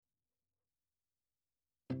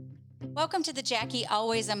Welcome to the Jackie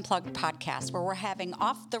Always Unplugged podcast, where we're having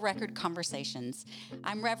off-the-record conversations.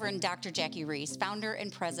 I'm Reverend Dr. Jackie Reese, founder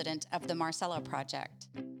and president of the Marcella Project.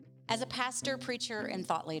 As a pastor, preacher, and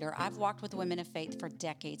thought leader, I've walked with women of faith for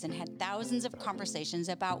decades and had thousands of conversations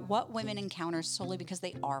about what women encounter solely because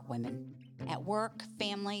they are women. At work,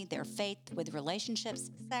 family, their faith, with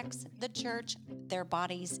relationships, sex, the church, their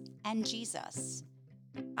bodies, and Jesus.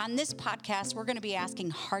 On this podcast, we're going to be asking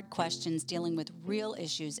hard questions, dealing with real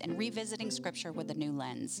issues, and revisiting scripture with a new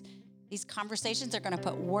lens. These conversations are going to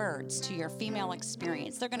put words to your female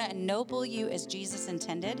experience. They're going to ennoble you as Jesus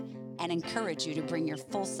intended and encourage you to bring your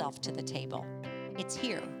full self to the table. It's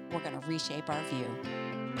here we're going to reshape our view.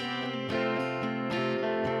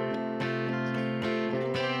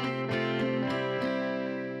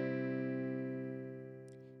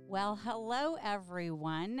 Well, hello,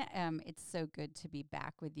 everyone. It's so good to be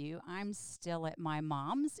back with you. I'm still at my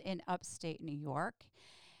mom's in upstate New York.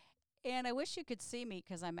 And I wish you could see me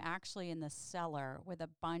because I'm actually in the cellar with a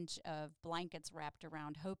bunch of blankets wrapped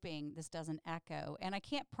around, hoping this doesn't echo. And I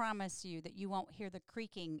can't promise you that you won't hear the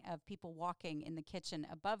creaking of people walking in the kitchen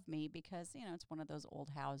above me because, it's one of those old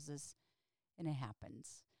houses and it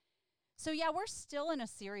happens. So, we're still in a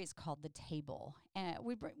series called The Table.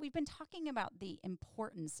 We've been talking about the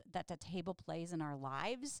importance that the table plays in our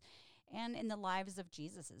lives and in the lives of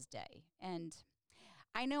Jesus's day. And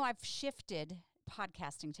I know I've shifted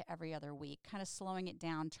podcasting to every other week, kind of slowing it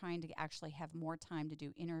down, trying to actually have more time to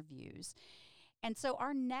do interviews. And so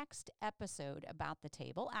our next episode about the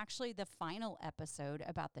table, actually the final episode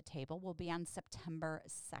about the table, will be on September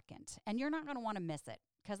 2nd. And you're not going to want to miss it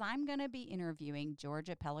because I'm going to be interviewing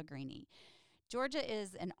Georgia Pellegrini. Georgia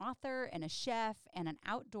is an author and a chef and an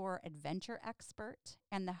outdoor adventure expert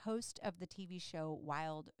and the host of the TV show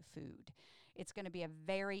Wild Food. It's going to be a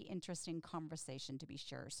very interesting conversation, to be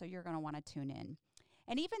sure, so you're going to want to tune in.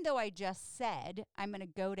 And even though I just said I'm going to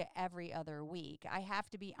go to every other week, I have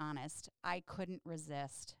to be honest, I couldn't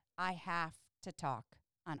resist. I have to talk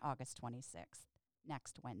on August 26th,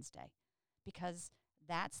 next Wednesday, because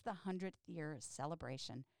that's the 100th year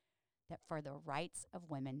celebration that for the rights of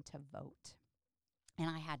women to vote. And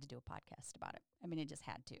I had to do a podcast about it. It just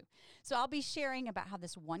had to. So I'll be sharing about how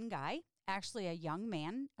this one guy, actually a young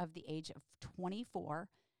man of the age of 24,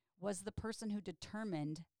 was the person who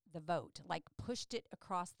determined the vote, like pushed it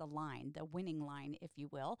across the line, the winning line, if you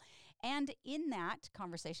will. And in that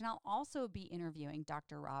conversation, I'll also be interviewing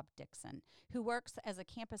Dr. Rob Dixon, who works as a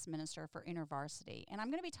campus minister for InterVarsity. And I'm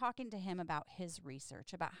going to be talking to him about his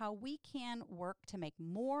research, about how we can work to make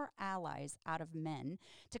more allies out of men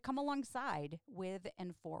to come alongside with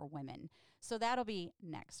and for women. So that'll be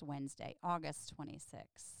next Wednesday, August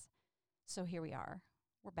 26th. So here we are.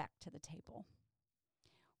 We're back to the table.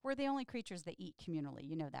 We're the only creatures that eat communally.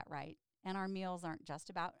 You know that, right? And our meals aren't just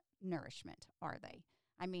about nourishment, are they?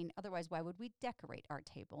 Otherwise, why would we decorate our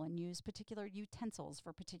table and use particular utensils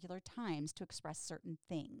for particular times to express certain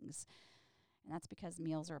things? And that's because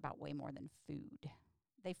meals are about way more than food.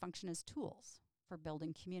 They function as tools for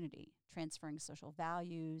building community, transferring social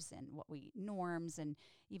values and norms and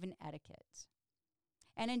even etiquette.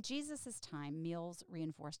 And in Jesus' time, meals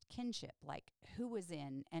reinforced kinship, like who was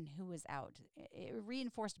in and who was out. It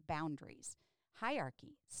reinforced boundaries,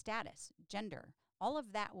 hierarchy, status, gender. All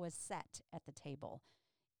of that was set at the table.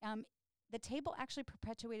 The table actually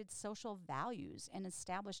perpetuated social values and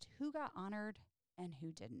established who got honored and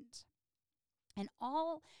who didn't. And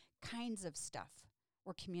all kinds of stuff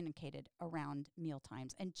were communicated around meal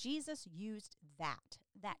times. And Jesus used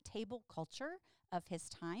that table culture of his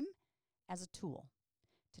time as a tool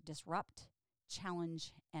to disrupt,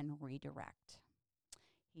 challenge, and redirect.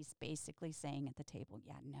 He's basically saying at the table,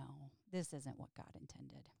 no, this isn't what God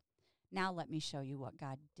intended. Now let me show you what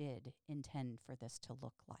God did intend for this to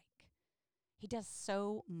look like. He does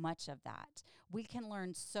so much of that. We can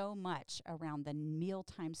learn so much around the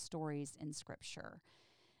mealtime stories in Scripture.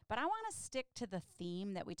 But I want to stick to the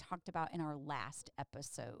theme that we talked about in our last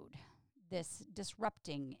episode, this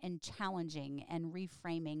disrupting and challenging and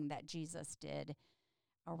reframing that Jesus did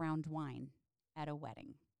around wine at a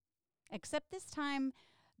wedding. Except this time,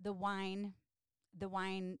 the wine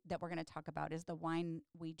that we're going to talk about is the wine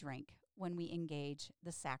we drink when we engage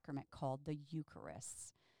the sacrament called the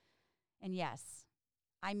Eucharist. And yes,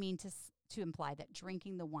 I mean to imply that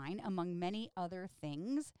drinking the wine, among many other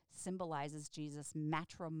things, symbolizes Jesus'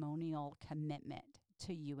 matrimonial commitment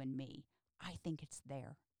to you and me. I think it's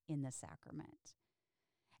there in the sacrament.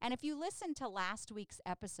 And if you listened to last week's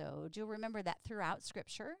episode, you'll remember that throughout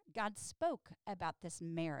Scripture, God spoke about this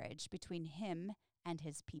marriage between him and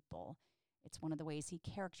his people. It's one of the ways he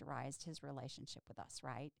characterized his relationship with us,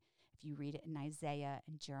 right? If you read it in Isaiah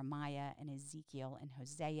and Jeremiah and Ezekiel and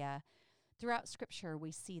Hosea, throughout Scripture,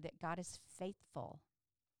 we see that God is faithful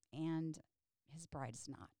and his bride is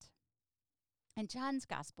not. And John's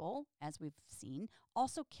gospel, as we've seen,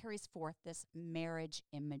 also carries forth this marriage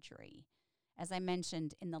imagery. As I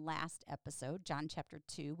mentioned in the last episode, John chapter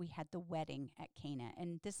 2, we had the wedding at Cana.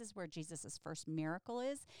 And this is where Jesus' first miracle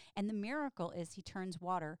is. And the miracle is he turns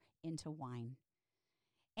water into wine.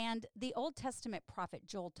 And the Old Testament prophet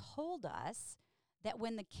Joel told us that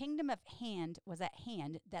when the kingdom of hand was at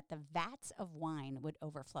hand, that the vats of wine would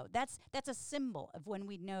overflow. That's a symbol of when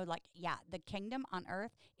we know, like, yeah, the kingdom on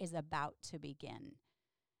earth is about to begin.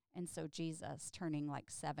 And so Jesus turning like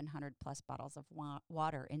 700 plus bottles of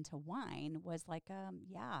water into wine was like,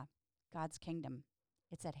 God's kingdom.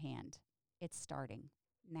 It's at hand. It's starting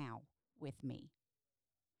now with me.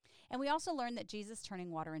 And we also learned that Jesus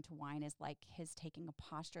turning water into wine is like his taking a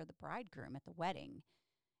posture of the bridegroom at the wedding.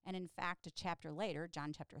 And in fact, a chapter later,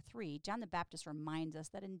 John chapter 3, John the Baptist reminds us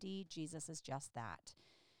that indeed Jesus is just that.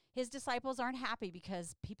 His disciples aren't happy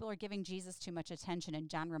because people are giving Jesus too much attention, and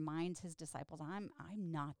John reminds his disciples, I'm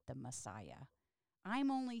not the Messiah. I'm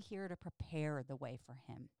only here to prepare the way for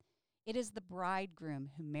him. It is the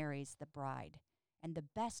bridegroom who marries the bride, and the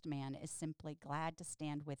best man is simply glad to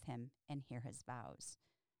stand with him and hear his vows.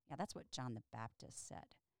 Yeah, that's what John the Baptist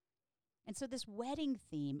said. And so this wedding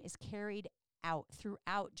theme is carried out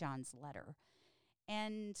throughout John's letter.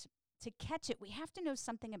 And to catch it, we have to know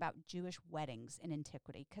something about Jewish weddings in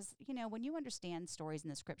antiquity. Because, when you understand stories in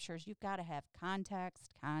the scriptures, you've got to have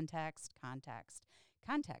context. Context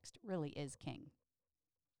really is king.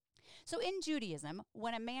 So in Judaism,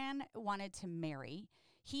 when a man wanted to marry,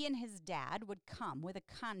 he and his dad would come with a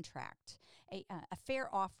contract, a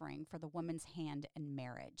fair offering for the woman's hand in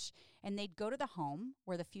marriage. And they'd go to the home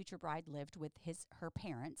where the future bride lived with her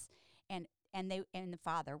parents, and the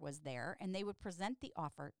father was there, and they would present the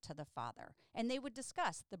offer to the father. And they would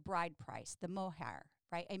discuss the bride price, the mohar,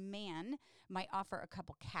 right? A man might offer a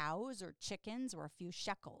couple cows or chickens or a few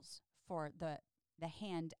shekels for the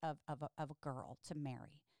hand of a girl to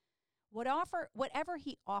marry. Whatever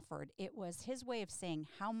he offered, it was his way of saying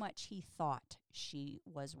how much he thought she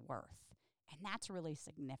was worth. And that's really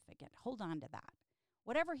significant. Hold on to that.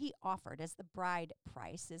 Whatever he offered as the bride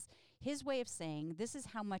price is his way of saying, this is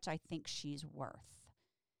how much I think she's worth.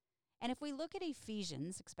 And if we look at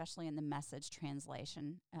Ephesians, especially in the Message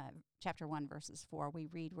translation, chapter 1, verses 4, we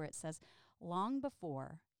read where it says, long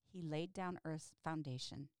before he laid down earth's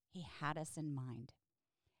foundation, he had us in mind,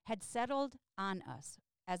 had settled on us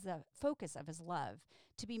as the focus of his love,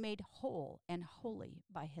 to be made whole and holy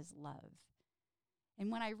by his love.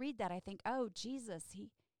 And when I read that, I think, oh, Jesus, he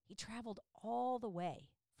traveled all the way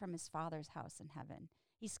from his Father's house in heaven.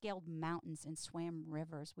 He scaled mountains and swam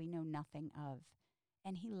rivers we know nothing of.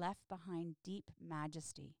 And he left behind deep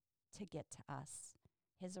majesty to get to us.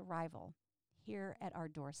 His arrival here at our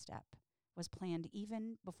doorstep was planned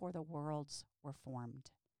even before the worlds were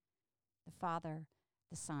formed. The Father,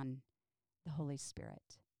 the Son, the Holy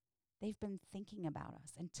Spirit. They've been thinking about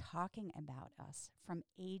us and talking about us from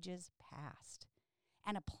ages past.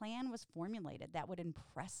 And a plan was formulated that would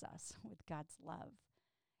impress us with God's love.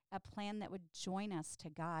 A plan that would join us to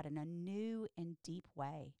God in a new and deep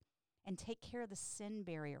way and take care of the sin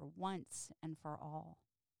barrier once and for all.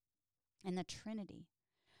 And the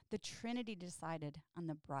Trinity decided on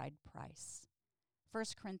the bride price. 1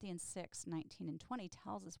 Corinthians 6, 19 and 20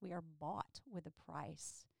 tells us we are bought with a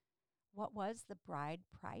price. What was the bride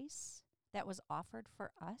price that was offered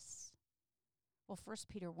for us? Well, 1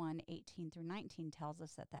 Peter 1, 18 through 19 tells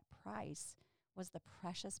us that price was the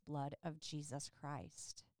precious blood of Jesus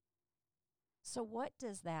Christ. So what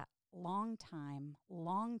does that long-time,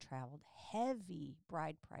 long-traveled, heavy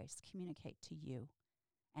bride price communicate to you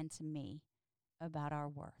and to me about our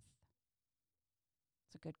worth?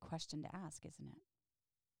 It's a good question to ask, isn't it?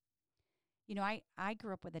 I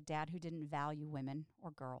grew up with a dad who didn't value women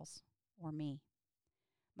or girls or me.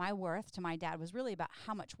 My worth to my dad was really about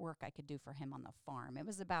how much work I could do for him on the farm. It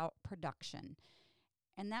was about production.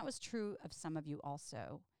 And that was true of some of you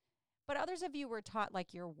also. But others of you were taught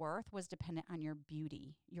like your worth was dependent on your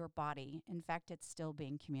beauty, your body. In fact, it's still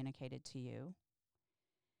being communicated to you.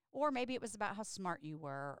 Or maybe it was about how smart you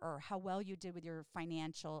were or how well you did with your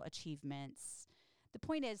financial achievements. The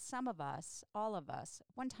point is, some of us, all of us,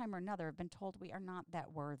 one time or another have been told we are not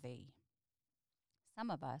that worthy. Some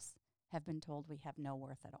of us have been told we have no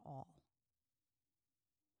worth at all.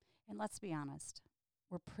 And let's be honest,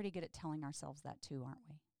 we're pretty good at telling ourselves that too, aren't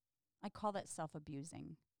we? I call that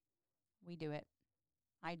self-abusing. We do it.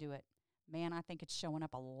 I do it. Man, I think it's showing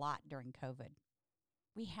up a lot during COVID.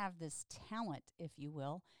 We have this talent, if you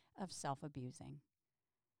will, of self-abusing,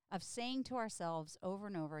 of saying to ourselves over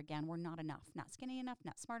and over again, we're not enough, not skinny enough,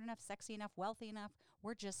 not smart enough, sexy enough, wealthy enough.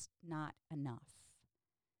 We're just not enough.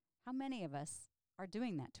 How many of us are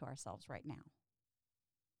doing that to ourselves right now?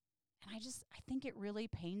 And I think it really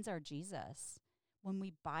pains our Jesus when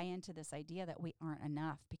we buy into this idea that we aren't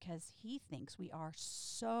enough, because he thinks we are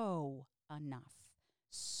so enough,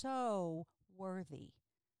 so worthy.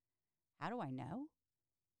 How do I know?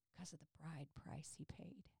 Because of the bride price he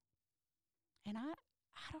paid. And I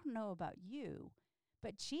don't know about you,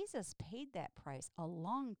 but Jesus paid that price a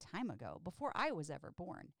long time ago, before I was ever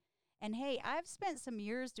born. And hey, I've spent some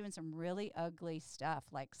years doing some really ugly stuff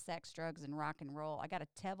like sex, drugs, and rock and roll. I got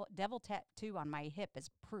a devil tattoo on my hip as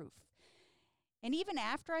proof. And even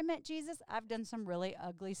after I met Jesus, I've done some really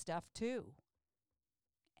ugly stuff too.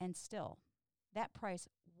 And still, that price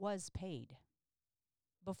was paid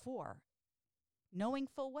before, knowing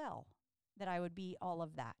full well that I would be all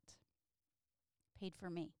of that. Paid for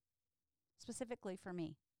me, specifically for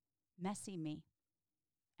me, messy me,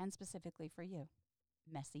 and specifically for you,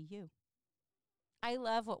 messy you. I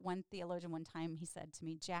love what one theologian one time, he said to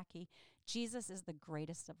me, Jackie, Jesus is the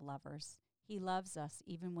greatest of lovers. He loves us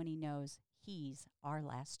even when he knows he's our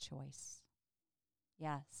last choice.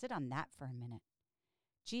 Yeah, sit on that for a minute.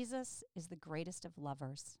 Jesus is the greatest of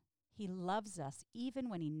lovers. He loves us even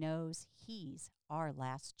when he knows he's our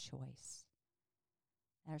last choice.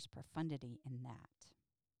 There's profundity in that.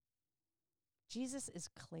 Jesus is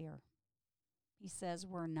clear. He says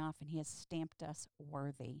we're enough, and he has stamped us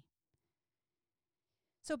worthy.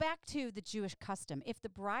 So back to the Jewish custom. If the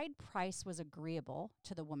bride price was agreeable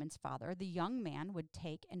to the woman's father, the young man would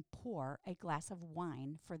take and pour a glass of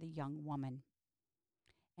wine for the young woman,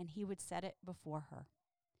 and he would set it before her.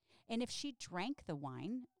 And if she drank the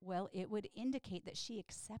wine, well, it would indicate that she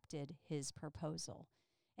accepted his proposal.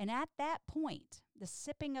 And at that point, the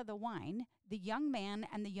sipping of the wine, the young man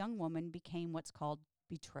and the young woman became what's called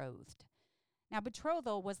betrothed. Now,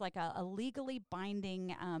 betrothal was like a legally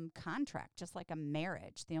binding contract, just like a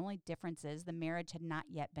marriage. The only difference is the marriage had not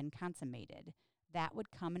yet been consummated. That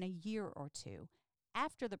would come in a year or two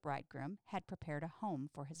after the bridegroom had prepared a home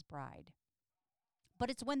for his bride. But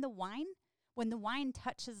it's when the wine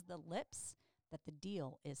touches the lips, that the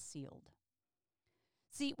deal is sealed.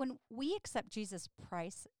 See, when we accept Jesus'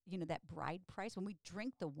 price, that bride price, when we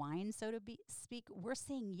drink the wine, so to speak, we're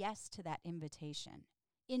saying yes to that invitation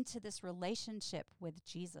into this relationship with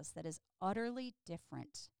Jesus that is utterly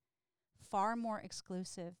different, far more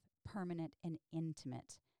exclusive, permanent, and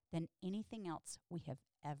intimate than anything else we have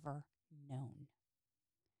ever known.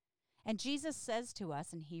 And Jesus says to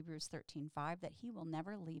us in Hebrews 13:5 that he will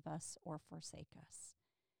never leave us or forsake us.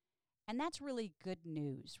 And that's really good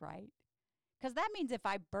news, right? Because that means if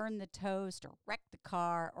I burn the toast or wreck the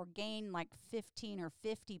car or gain like 15 or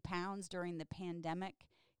 50 pounds during the pandemic,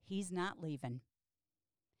 he's not leaving.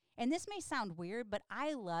 And this may sound weird, but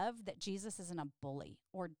I love that Jesus isn't a bully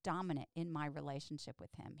or dominant in my relationship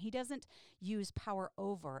with him. He doesn't use power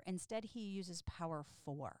over. Instead, he uses power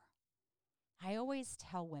for. I always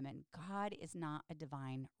tell women, God is not a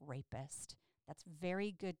divine rapist. That's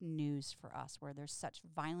very good news for us where there's such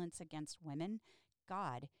violence against women.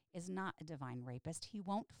 God is not a divine rapist. He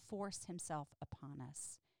won't force himself upon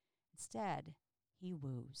us. Instead, he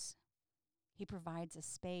woos. He provides a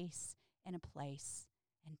space and a place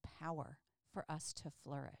and power for us to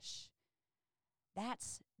flourish.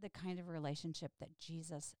 That's the kind of relationship that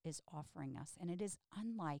Jesus is offering us, and it is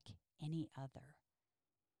unlike any other.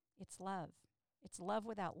 It's love. It's love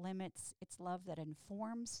without limits. It's love that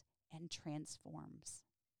informs and transforms.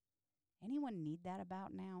 Anyone need that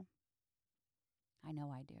about now? I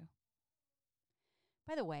know I do.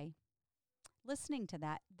 By the way, listening to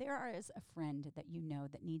that, there is a friend that you know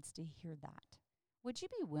that needs to hear that. Would you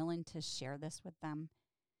be willing to share this with them?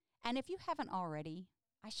 And if you haven't already,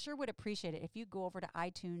 I sure would appreciate it if you go over to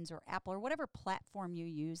iTunes or Apple or whatever platform you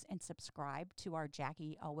use and subscribe to our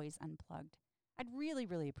Jackie Always Unplugged. I'd really,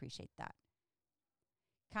 really appreciate that.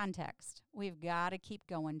 Context. We've got to keep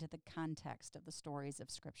going to the context of the stories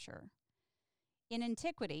of Scripture. In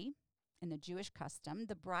antiquity, in the Jewish custom,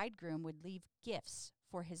 the bridegroom would leave gifts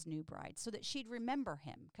for his new bride so that she'd remember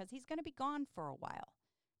him because he's going to be gone for a while,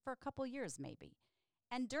 for a couple years maybe.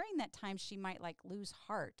 And during that time, she might lose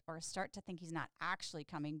heart or start to think he's not actually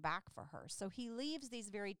coming back for her. So he leaves these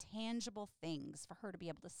very tangible things for her to be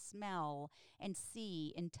able to smell and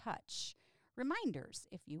see and touch. Reminders,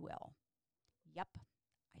 if you will. Yep,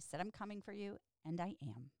 I said I'm coming for you, and I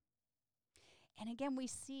am. And again, we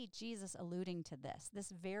see Jesus alluding to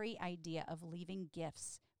this very idea of leaving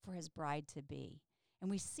gifts for his bride to be. And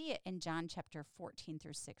we see it in John chapter 14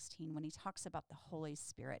 through 16 when he talks about the Holy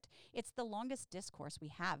Spirit. It's the longest discourse we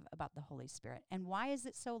have about the Holy Spirit. And why is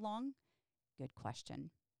it so long? Good question.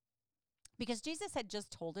 Because Jesus had just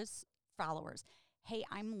told his followers, hey,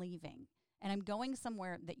 I'm leaving and I'm going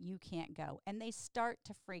somewhere that you can't go. And they start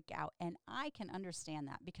to freak out. And I can understand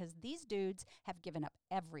that because these dudes have given up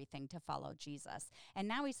everything to follow Jesus. And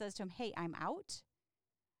now he says to them, hey, I'm out.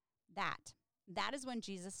 That is when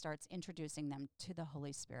Jesus starts introducing them to the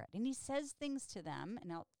Holy Spirit. And he says things to them. And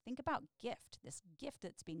now think about this gift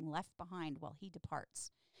that's being left behind while he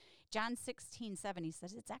departs. John 16:7, he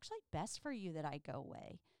says, it's actually best for you that I go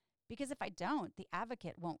away. Because if I don't, the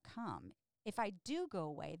advocate won't come. If I do go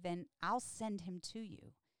away, then I'll send him to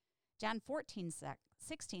you. John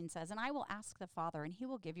 14:16 says, and I will ask the Father, and he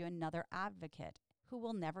will give you another advocate who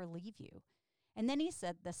will never leave you. And then he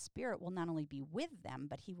said the Spirit will not only be with them,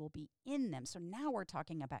 but he will be in them. So now we're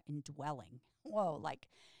talking about indwelling. Whoa,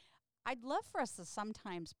 I'd love for us to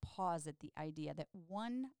sometimes pause at the idea that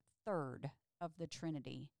 1/3 of the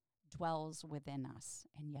Trinity dwells within us.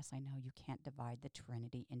 And yes, I know you can't divide the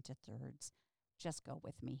Trinity into thirds. Just go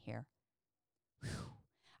with me here. Whew.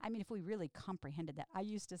 I mean, if we really comprehended that, I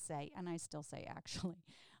used to say, and I still say actually,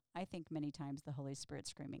 I think many times the Holy Spirit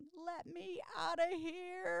screaming, let me out of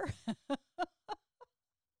here.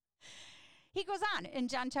 He goes on in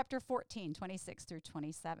John chapter 14, 26 through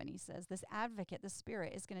 27. He says, this advocate, the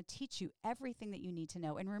Spirit, is going to teach you everything that you need to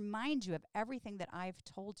know and remind you of everything that I've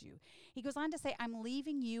told you. He goes on to say, I'm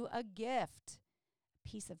leaving you a gift,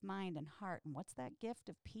 peace of mind and heart. And what's that gift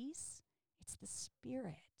of peace? It's the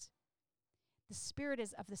Spirit. The Spirit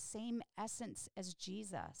is of the same essence as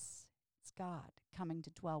Jesus. It's God coming to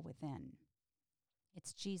dwell within.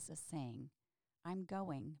 It's Jesus saying, I'm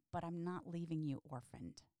going, but I'm not leaving you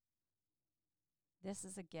orphaned. This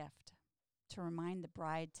is a gift to remind the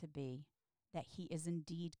bride-to-be that he is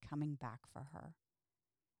indeed coming back for her.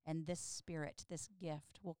 And this Spirit, this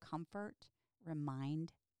gift, will comfort,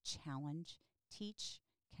 remind, challenge, teach,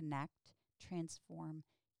 connect, transform,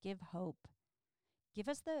 give hope, give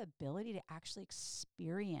us the ability to actually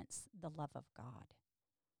experience the love of God.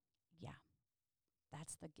 Yeah,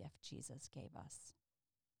 that's the gift Jesus gave us.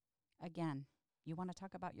 Again, you want to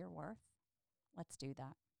talk about your worth? Let's do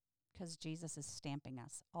that. Because Jesus is stamping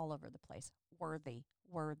us all over the place. Worthy,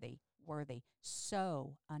 worthy, worthy.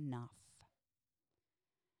 So enough.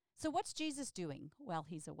 So what's Jesus doing while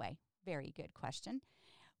he's away? Very good question.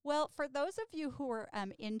 Well, for those of you who were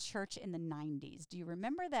in church in the 90s, do you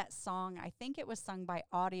remember that song? I think it was sung by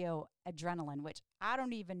Audio Adrenaline, which I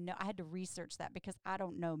don't even know. I had to research that because I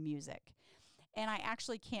don't know music. And I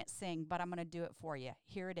actually can't sing, but I'm going to do it for you.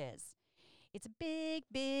 Here it is. It's a big,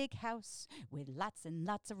 big house with lots and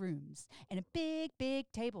lots of rooms and a big,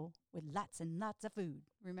 big table with lots and lots of food.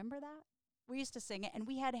 Remember that? We used to sing it, and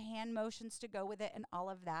we had hand motions to go with it and all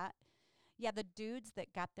of that. Yeah, the dudes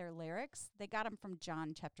that got their lyrics, they got them from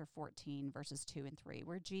John chapter 14, verses 2 and 3,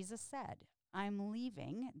 where Jesus said, I'm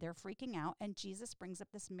leaving. They're freaking out, and Jesus brings up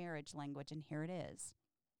this marriage language, and here it is.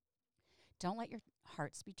 Don't let your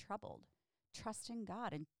hearts be troubled. Trust in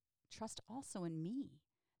God and trust also in me.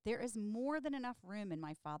 There is more than enough room in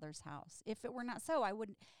my Father's house. If it were not so, I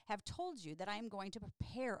would have told you that I am going to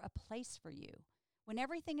prepare a place for you. When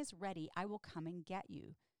everything is ready, I will come and get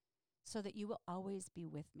you so that you will always be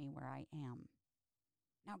with me where I am.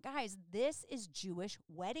 Now, guys, this is Jewish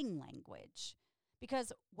wedding language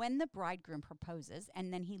because when the bridegroom proposes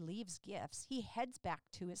and then he leaves gifts, he heads back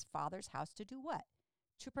to his father's house to do what?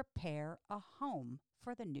 To prepare a home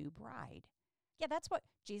for the new bride. Yeah, that's what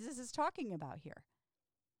Jesus is talking about here.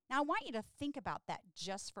 Now, I want you to think about that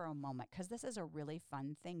just for a moment because this is a really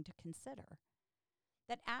fun thing to consider.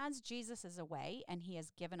 That as Jesus is away and he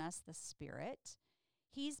has given us the Spirit,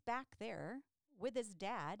 he's back there with his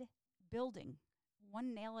dad building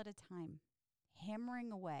one nail at a time,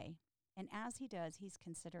 hammering away. And as he does, he's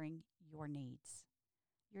considering your needs,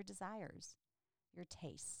 your desires, your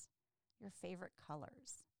tastes, your favorite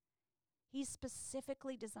colors. He's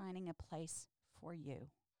specifically designing a place for you.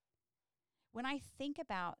 When I think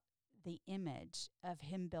about the image of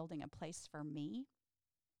him building a place for me,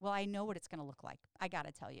 well, I know what it's going to look like. I got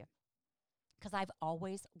to tell you, because I've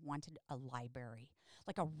always wanted a library,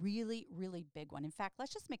 like a really, really big one. In fact,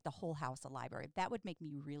 let's just make the whole house a library. That would make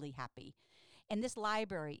me really happy. And this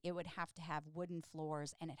library, it would have to have wooden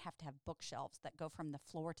floors and it'd have to have bookshelves that go from the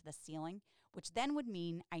floor to the ceiling, which then would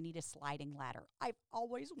mean I need a sliding ladder. I've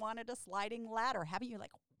always wanted a sliding ladder. Haven't you?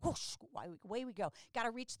 Like, whoosh, away we go. Got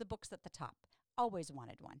to reach the books at the top. Always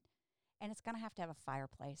wanted one. And it's going to have a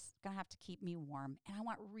fireplace. It's going to have to keep me warm. And I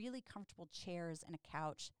want really comfortable chairs and a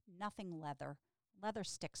couch, nothing leather. Leather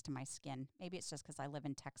sticks to my skin. Maybe it's just because I live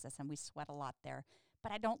in Texas and we sweat a lot there.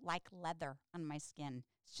 But I don't like leather on my skin.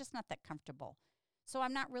 It's just not that comfortable. So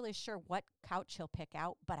I'm not really sure what couch he'll pick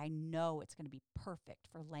out, but I know it's going to be perfect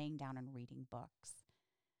for laying down and reading books.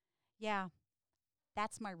 Yeah,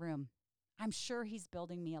 that's my room. I'm sure he's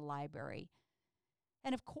building me a library.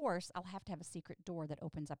 And of course, I'll have to have a secret door that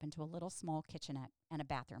opens up into a little small kitchenette and a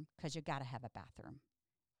bathroom, because you got to have a bathroom.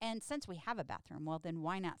 And since we have a bathroom, well, then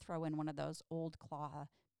why not throw in one of those old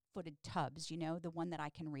claw-footed tubs, the one that I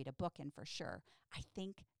can read a book in for sure. I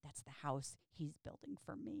think that's the house he's building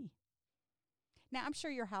for me. Now, I'm sure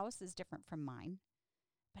your house is different from mine.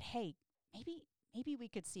 But hey, maybe we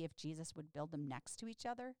could see if Jesus would build them next to each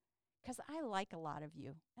other, because I like a lot of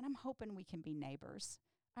you, and I'm hoping we can be neighbors.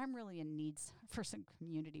 I'm really in need for some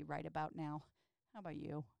community right about now. How about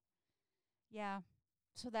you? Yeah,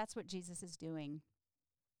 so that's what Jesus is doing.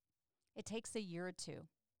 It takes a year or two.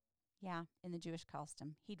 Yeah, in the Jewish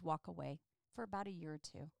custom, he'd walk away for about a year or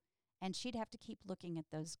two, and she'd have to keep looking at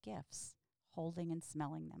those gifts, holding and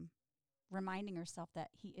smelling them, reminding herself that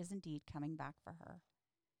he is indeed coming back for her.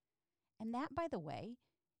 And that, by the way,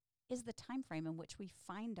 is the time frame in which we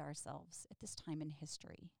find ourselves at this time in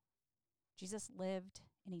history. Jesus lived,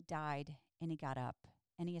 and he died, and he got up,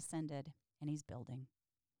 and he ascended, and he's building.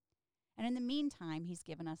 And in the meantime, he's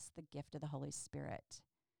given us the gift of the Holy Spirit.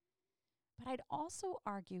 But I'd also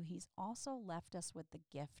argue he's also left us with the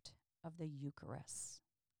gift of the Eucharist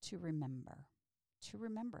to remember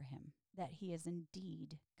him, that he is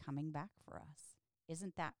indeed coming back for us.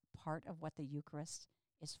 Isn't that part of what the Eucharist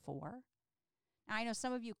is for? Now, I know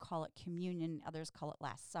some of you call it communion, others call it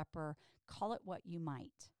Last Supper, call it what you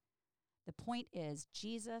might. The point is,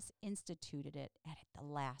 Jesus instituted it at the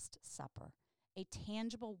Last Supper, a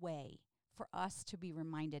tangible way for us to be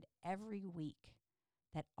reminded every week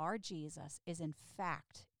that our Jesus is in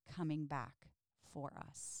fact coming back for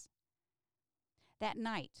us. That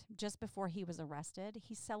night, just before he was arrested,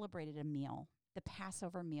 he celebrated a meal, the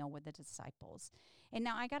Passover meal with the disciples. And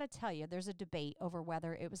now I got to tell you, there's a debate over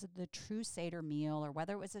whether it was the true Seder meal or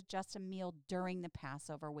whether it was just a meal during the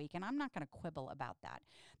Passover week. And I'm not going to quibble about that.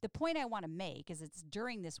 The point I want to make is it's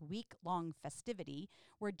during this week-long festivity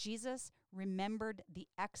where Jesus remembered the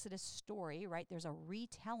Exodus story, right? There's a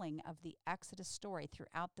retelling of the Exodus story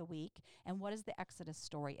throughout the week. And what is the Exodus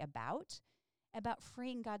story about? About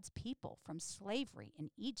freeing God's people from slavery in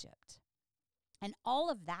Egypt. And all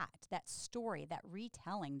of that story, that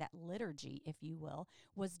retelling, that liturgy, if you will,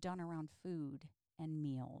 was done around food and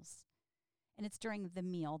meals. And it's during the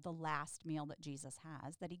meal, the last meal that Jesus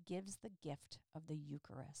has, that he gives the gift of the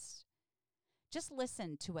Eucharist. Just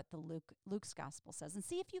listen to what Luke's gospel says and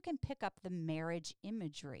see if you can pick up the marriage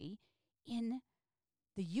imagery in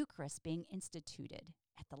the Eucharist being instituted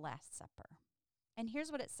at the Last Supper. And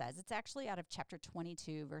here's what it says. It's actually out of chapter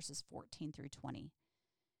 22, verses 14 through 20.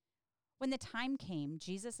 When the time came,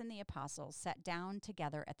 Jesus and the apostles sat down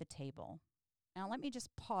together at the table. Now, let me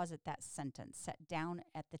just pause at that sentence, sat down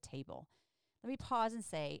at the table. Let me pause and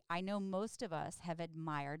say, I know most of us have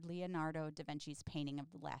admired Leonardo da Vinci's painting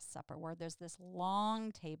of the Last Supper, where there's this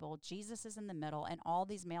long table, Jesus is in the middle, and all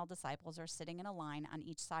these male disciples are sitting in a line on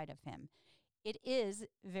each side of him. It is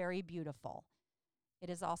very beautiful. It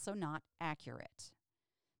is also not accurate.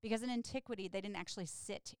 Because in antiquity, they didn't actually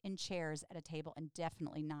sit in chairs at a table, and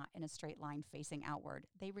definitely not in a straight line facing outward.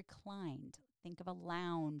 They reclined. Think of a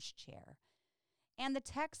lounge chair. And the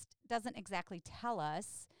text doesn't exactly tell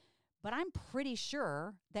us, but I'm pretty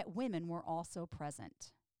sure that women were also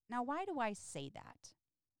present. Now, why do I say that?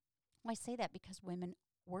 Well, I say that because women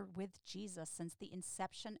were with Jesus since the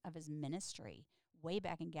inception of his ministry, way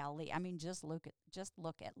back in Galilee. I mean, just look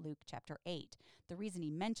at Luke chapter 8. The reason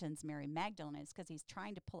he mentions Mary Magdalene is because he's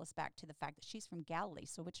trying to pull us back to the fact that she's from Galilee,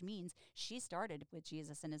 so which means she started with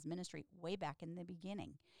Jesus in his ministry way back in the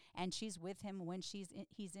beginning. And she's with him when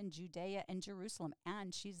he's in Judea and Jerusalem,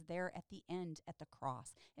 and she's there at the end at the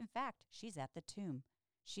cross. In fact, she's at the tomb.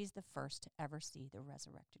 She's the first to ever see the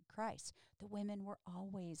resurrected Christ. The women were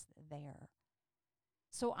always there.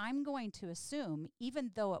 So I'm going to assume,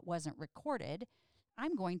 even though it wasn't recorded,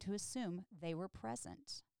 I'm going to assume they were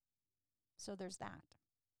present. So there's that.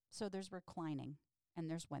 So there's reclining, and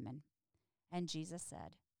there's women. And Jesus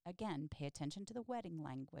said, again, pay attention to the wedding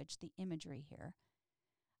language, the imagery here.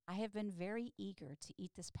 I have been very eager to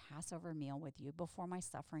eat this Passover meal with you before my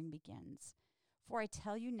suffering begins. For I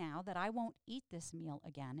tell you now that I won't eat this meal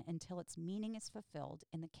again until its meaning is fulfilled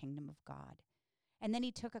in the kingdom of God. And then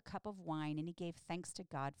he took a cup of wine, and he gave thanks to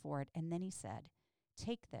God for it. And then he said,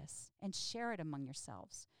 take this and share it among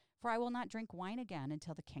yourselves, for I will not drink wine again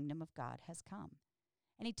until the kingdom of God has come.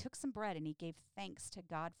 And he took some bread and he gave thanks to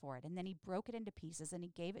God for it. And then he broke it into pieces and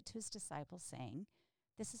he gave it to his disciples, saying,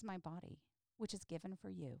 "This is my body, which is given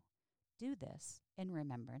for you. Do this in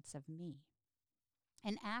remembrance of me."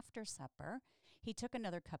 And after supper, he took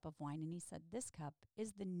another cup of wine and he said, "This cup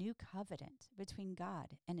is the new covenant between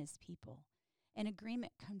God and his people, an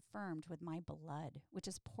agreement confirmed with my blood, which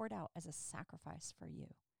is poured out as a sacrifice for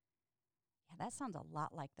you." Yeah, that sounds a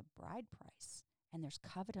lot like the bride price. And there's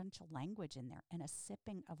covenantal language in there and a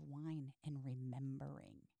sipping of wine and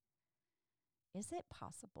remembering. Is it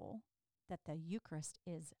possible that the Eucharist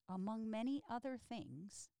is, among many other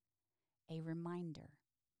things, a reminder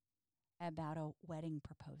about a wedding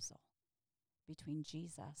proposal between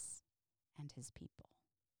Jesus and his people?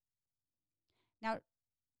 Now,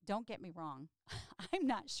 don't get me wrong. I'm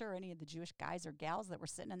not sure any of the Jewish guys or gals that were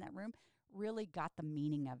sitting in that room really got the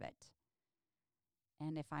meaning of it.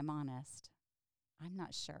 And if I'm honest, I'm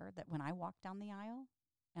not sure that when I walk down the aisle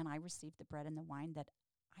and I receive the bread and the wine that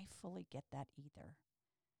I fully get that either.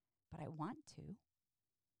 But I want to.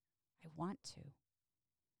 I want to.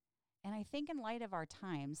 And I think in light of our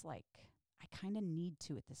times, like, I kind of need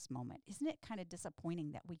to at this moment. Isn't it kind of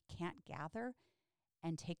disappointing that we can't gather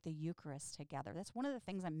and take the Eucharist together? That's one of the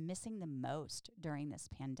things I'm missing the most during this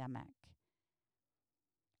pandemic.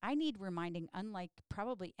 I need reminding, unlike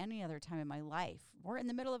probably any other time in my life. We're in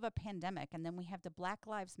the middle of a pandemic, and then we have the Black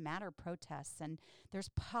Lives Matter protests, and there's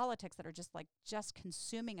politics that are just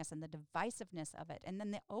consuming us and the divisiveness of it. And then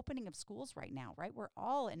the opening of schools right now, right? We're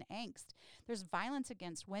all in angst. There's violence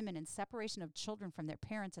against women and separation of children from their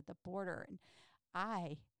parents at the border. And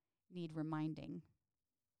I need reminding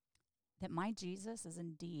that my Jesus is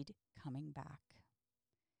indeed coming back.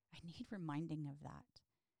 I need reminding of that.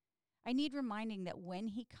 I need reminding that when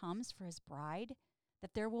he comes for his bride,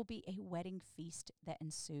 that there will be a wedding feast that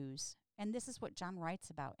ensues. And this is what John writes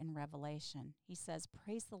about in Revelation. He says,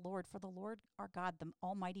 "Praise the Lord, for the Lord our God, the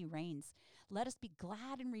Almighty reigns. Let us be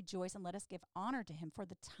glad and rejoice, and let us give honor to him, for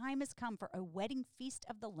the time has come for a wedding feast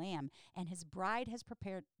of the Lamb, and his bride has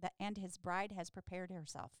prepared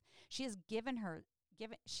herself. She has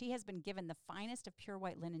been given the finest of pure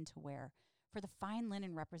white linen to wear. For the fine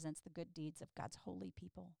linen represents the good deeds of God's holy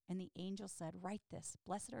people." And the angel said, "Write this,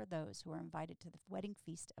 blessed are those who are invited to the wedding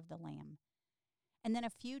feast of the Lamb." And then a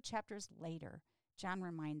few chapters later, John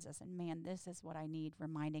reminds us, and man, this is what I need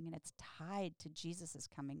reminding, and it's tied to Jesus'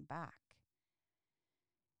 coming back.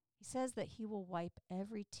 He says that he will wipe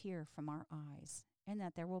every tear from our eyes, and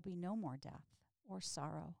that there will be no more death, or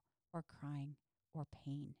sorrow, or crying, or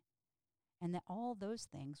pain, and that all those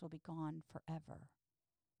things will be gone forever.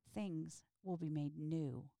 Things will be made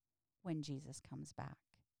new when Jesus comes back.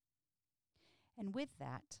 And with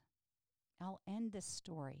that, I'll end this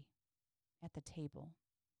story at the table,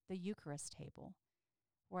 the Eucharist table,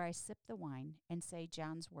 where I sip the wine and say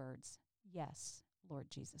John's words, "Yes, Lord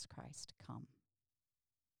Jesus Christ, come."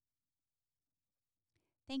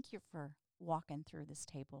 Thank you for walking through this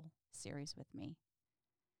table series with me.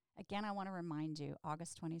 Again, I want to remind you,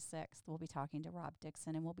 August 26th, we'll be talking to Rob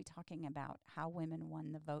Dixon, and we'll be talking about how women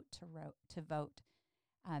won the vote to vote.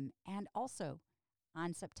 And also,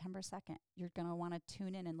 on September 2nd, you're going to want to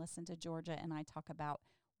tune in and listen to Georgia and I talk about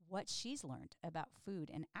what she's learned about food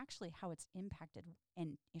and actually how it's impacted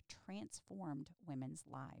and it transformed women's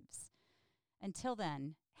lives. Until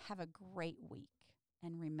then, have a great week,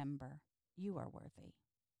 and remember, you are worthy.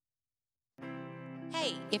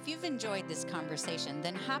 Hey, if you've enjoyed this conversation,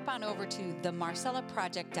 then hop on over to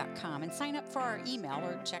themarcellaproject.com and sign up for our email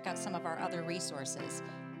or check out some of our other resources.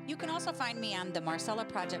 You can also find me on the Marcella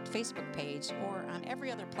Project Facebook page or on every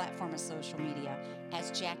other platform of social media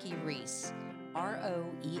as Jackie Reese,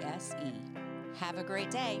 Roese. Have a great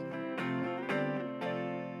day.